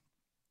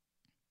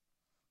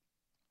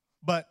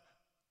 But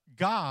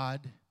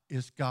God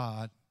is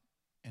God,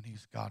 and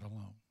He's God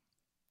alone.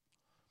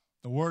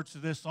 The words to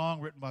this song,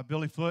 written by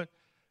Billy Foote,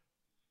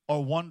 are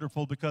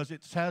wonderful because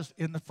it says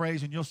in the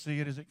phrase, and you'll see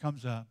it as it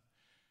comes up,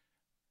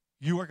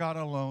 you are God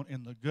alone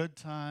in the good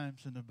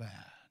times and the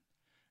bad.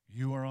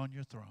 You are on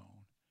your throne.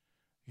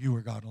 You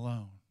are God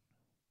alone.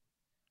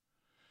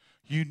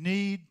 You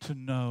need to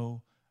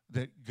know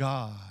that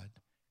God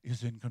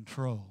is in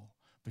control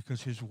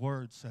because His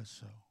Word says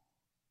so.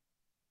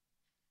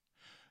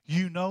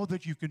 You know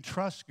that you can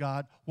trust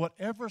God.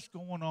 Whatever's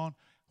going on,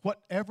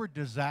 whatever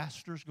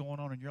disaster's going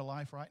on in your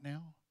life right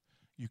now,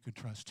 you can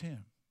trust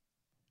Him.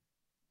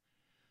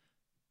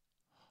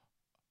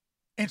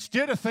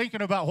 Instead of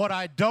thinking about what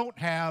I don't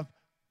have,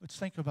 let's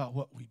think about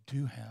what we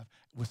do have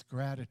with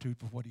gratitude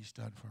for what He's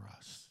done for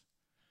us.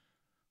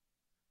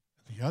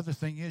 The other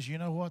thing is, you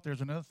know what?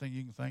 There's another thing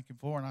you can thank Him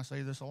for, and I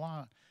say this a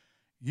lot.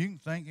 You can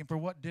thank Him for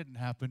what didn't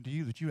happen to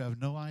you that you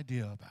have no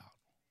idea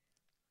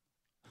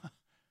about.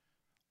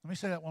 Let me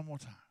say that one more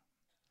time.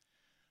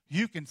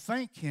 You can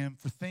thank Him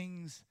for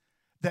things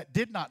that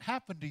did not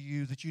happen to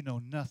you that you know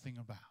nothing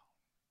about.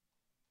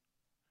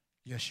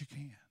 Yes, you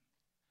can.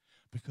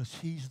 Because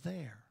He's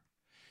there.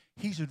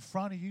 He's in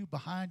front of you,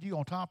 behind you,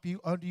 on top of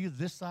you, under you,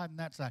 this side and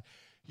that side.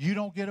 You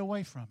don't get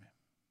away from Him.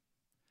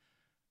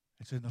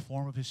 It's in the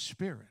form of His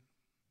Spirit.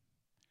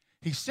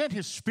 He sent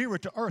His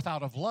Spirit to earth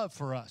out of love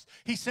for us.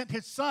 He sent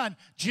His Son,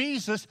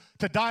 Jesus,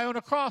 to die on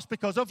a cross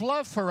because of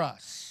love for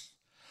us.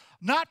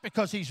 Not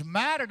because He's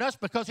mad at us,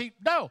 because He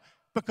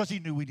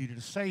knew we needed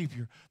a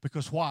Savior.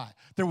 Because why?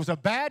 There was a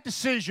bad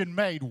decision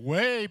made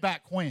way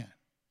back when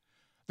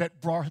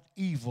that brought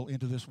evil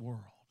into this world.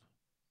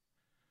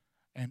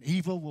 And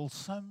evil will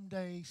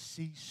someday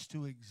cease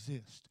to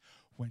exist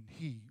when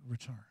He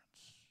returns.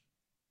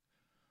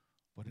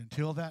 But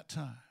until that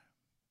time,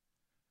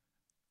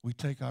 we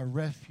take our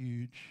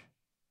refuge,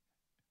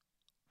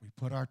 we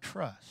put our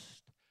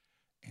trust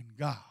in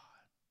God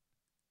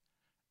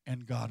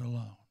and God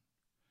alone.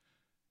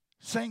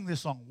 Sing this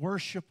song.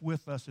 Worship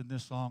with us in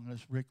this song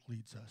as Rick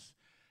leads us.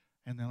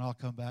 And then I'll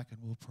come back and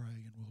we'll pray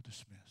and we'll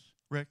dismiss.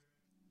 Rick?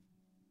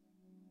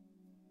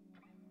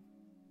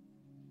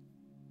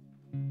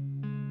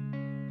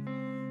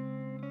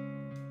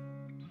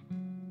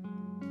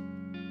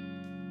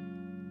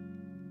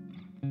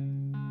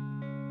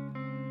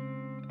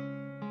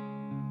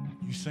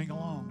 You sing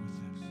along with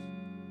this.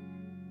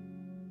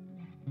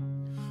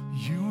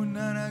 You are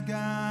not a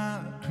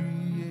God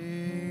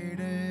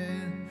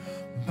created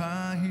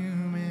by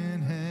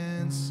human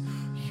hands.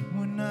 You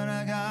are not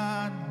a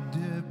God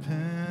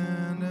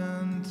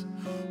dependent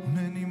on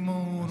any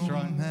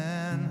mortal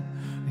man.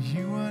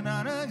 You are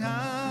not a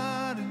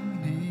God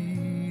in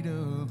need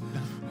of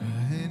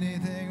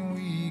anything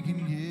we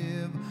can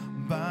give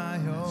by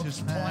your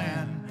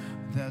plan.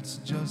 That's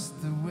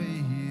just the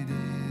way it is.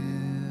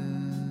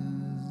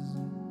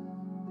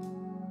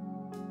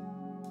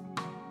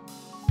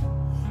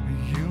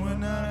 You are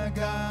not a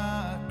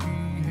God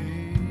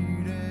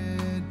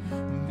created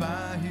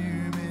by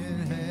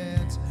human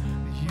hands.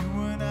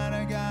 You are not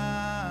a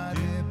God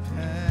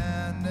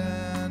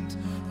dependent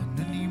on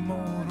any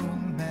mortal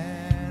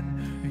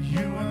man.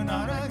 You are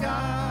not a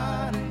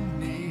God in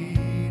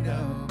need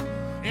of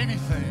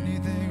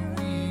anything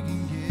we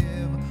can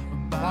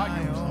give by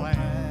your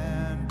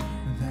plan.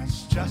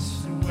 That's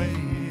just the way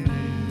it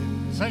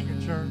is. Sing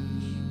it, church.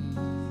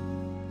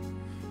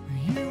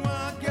 You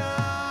are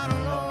God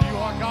alone. You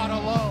are God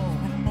alone.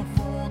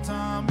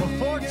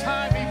 Before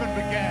time even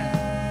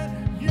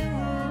began, you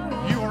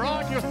are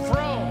on your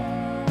throne.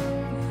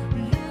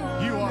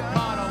 You are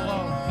God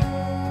alone.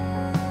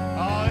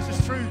 Oh, this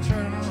is true,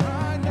 church.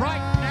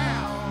 Right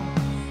now,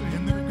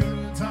 In the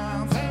good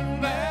times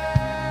and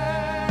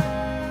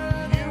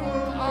bad, you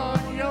are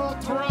on your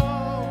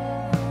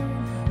throne.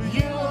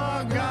 you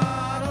are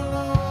God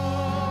alone.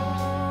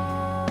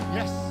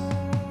 Yes.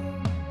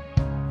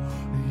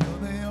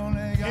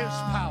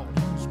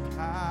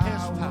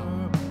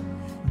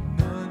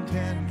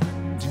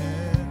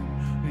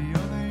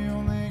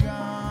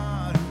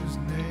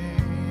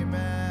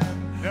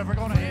 never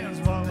going to end,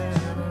 folks.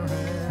 never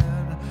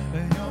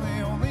end. You're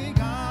the only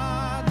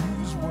God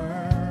who's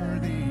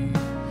worthy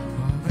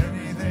of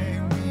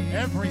anything we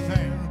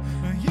Everything.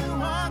 feel. You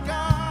are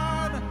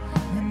God,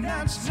 and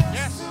that's just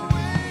Yes. the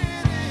way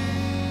it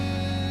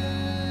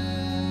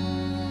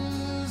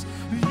is.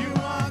 You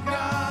are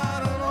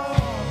God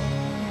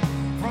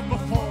alone. From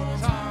before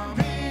time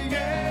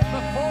began.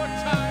 Before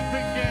time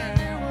began.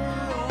 You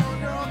were on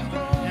your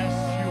throne. Yes,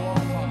 you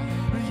are, Father.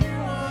 You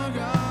are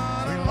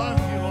God We love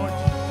you, Lord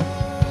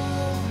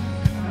Jesus.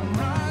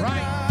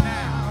 Right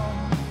now.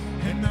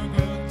 in the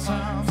good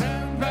times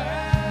and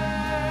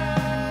bad.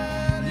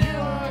 You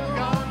are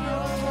God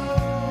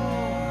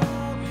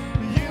alone.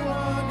 You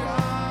are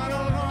God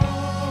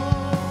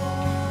alone.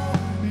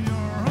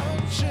 You're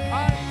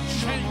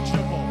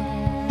Unchangeable.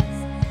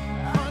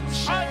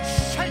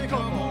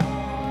 unshakable,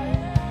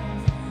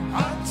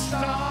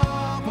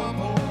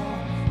 unstoppable.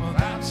 Well,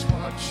 that's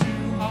what you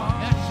are.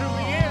 That's who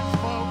he is,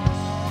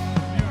 folks.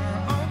 You're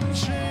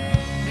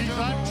He's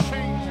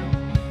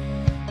unchangeable,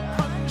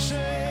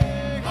 unchangeable.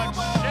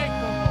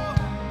 unshakable,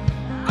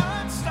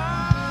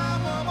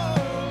 unstoppable.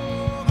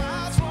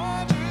 That's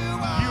what you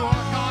are. You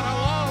are God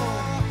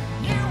alone.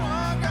 You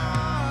are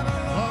God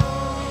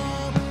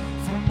alone.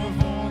 From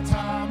before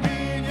time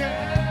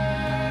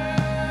began,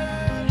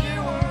 you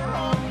were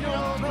on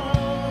your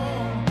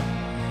throne.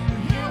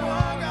 You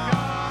are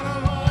God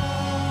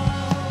alone.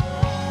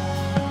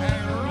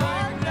 And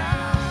right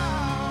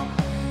now,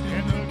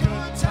 in the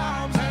good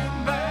times and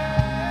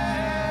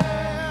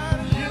bad,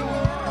 you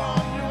were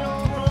on your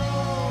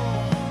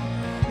throne.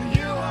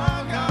 You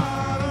are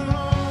God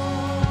alone.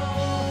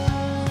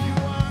 You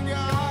are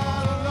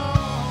God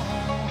alone.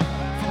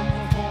 From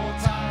before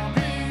time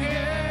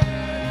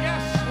began,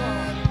 Yes,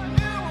 Lord.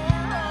 you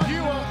were on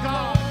You are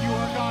God. You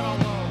are God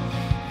alone.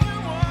 you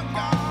are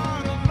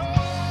God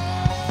alone.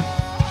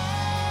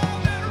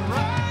 And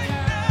right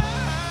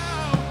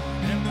now,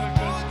 in the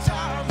good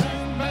times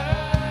and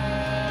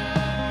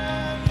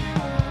bad, you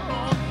are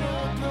on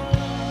your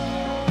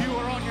throne. You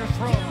are on your You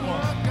throne,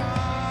 Lord. are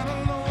God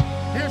alone.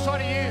 Here's what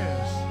he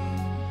is.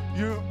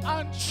 You're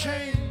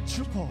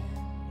unchangeable.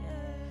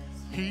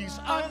 He's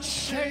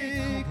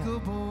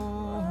unshakable.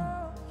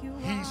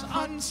 He's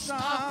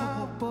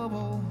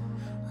unstoppable.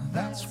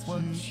 That's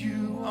what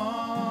you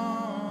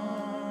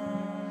are.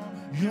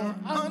 You're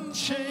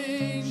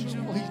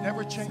unchangeable. He's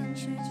never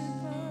changed.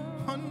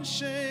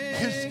 Unshakable.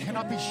 His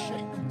cannot be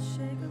shaken.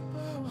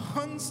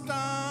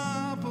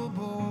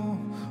 Unstoppable.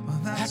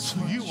 That's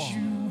who what you are.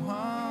 you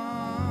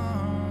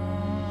are.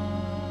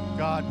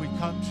 God, we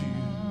come to you.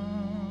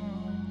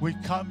 We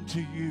come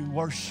to you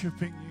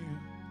worshiping you.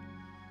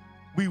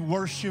 We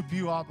worship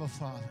you, Abba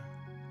Father.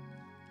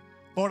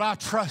 Lord, our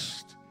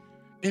trust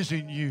is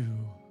in you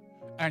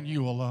and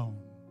you alone.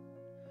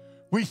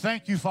 We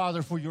thank you,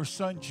 Father, for your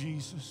Son,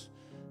 Jesus,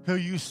 who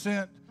you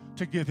sent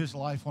to give his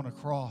life on a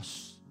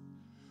cross,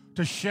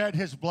 to shed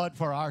his blood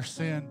for our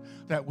sin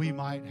that we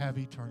might have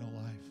eternal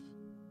life.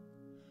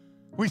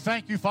 We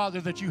thank you, Father,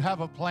 that you have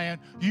a plan.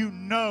 You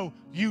know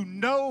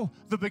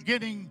the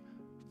beginning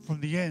from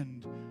the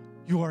end.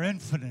 You are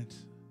infinite.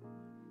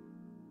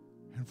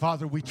 And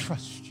Father, we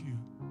trust you.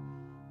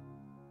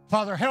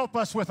 Father, help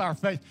us with our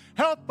faith.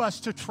 Help us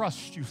to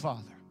trust you,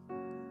 Father.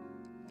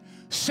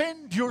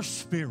 Send your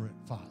Spirit,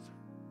 Father,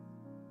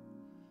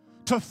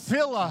 to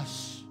fill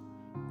us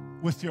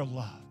with your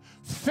love.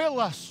 Fill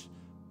us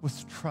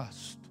with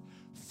trust.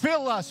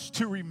 Fill us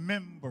to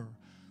remember.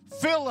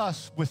 Fill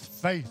us with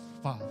faith,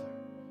 Father.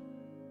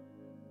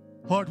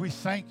 Lord, we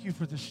thank you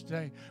for this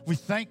day. We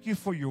thank you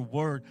for your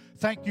word.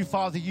 Thank you,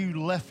 Father,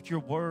 you left your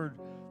word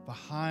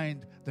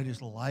behind that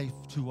is life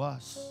to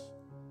us.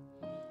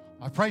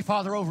 I pray,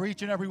 Father, over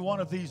each and every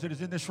one of these that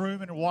is in this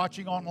room and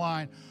watching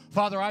online.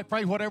 Father, I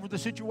pray whatever the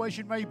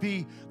situation may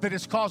be that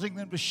is causing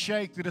them to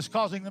shake, that is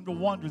causing them to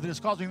wonder, that is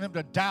causing them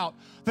to doubt,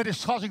 that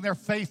is causing their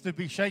faith to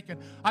be shaken.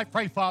 I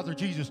pray, Father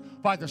Jesus,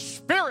 by the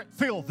Spirit,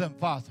 fill them,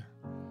 Father,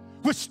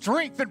 with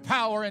strength and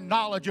power and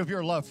knowledge of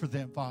your love for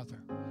them, Father.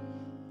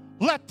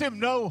 Let them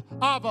know,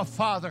 Abba,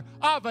 Father,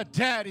 Abba,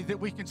 Daddy, that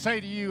we can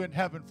say to you in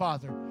heaven,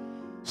 Father,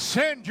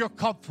 send your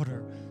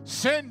comforter,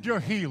 send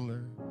your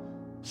healer,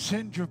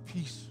 send your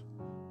peace,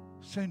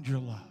 send your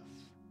love.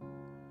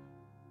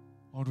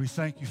 Lord, we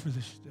thank you for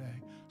this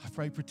day. I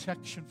pray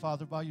protection,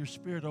 Father, by your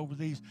Spirit over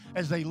these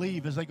as they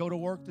leave, as they go to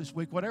work this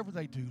week, whatever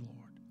they do,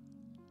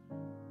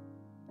 Lord.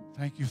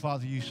 Thank you,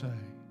 Father, you say,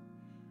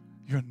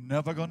 you're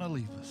never going to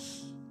leave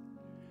us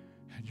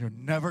and you're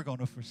never going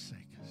to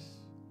forsake us.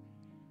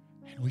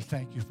 And we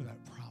thank you for that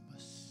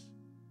promise.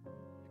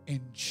 In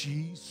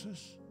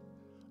Jesus,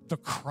 the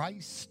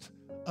Christ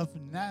of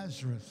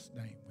Nazareth's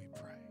name we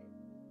pray.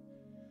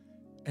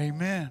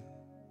 Amen.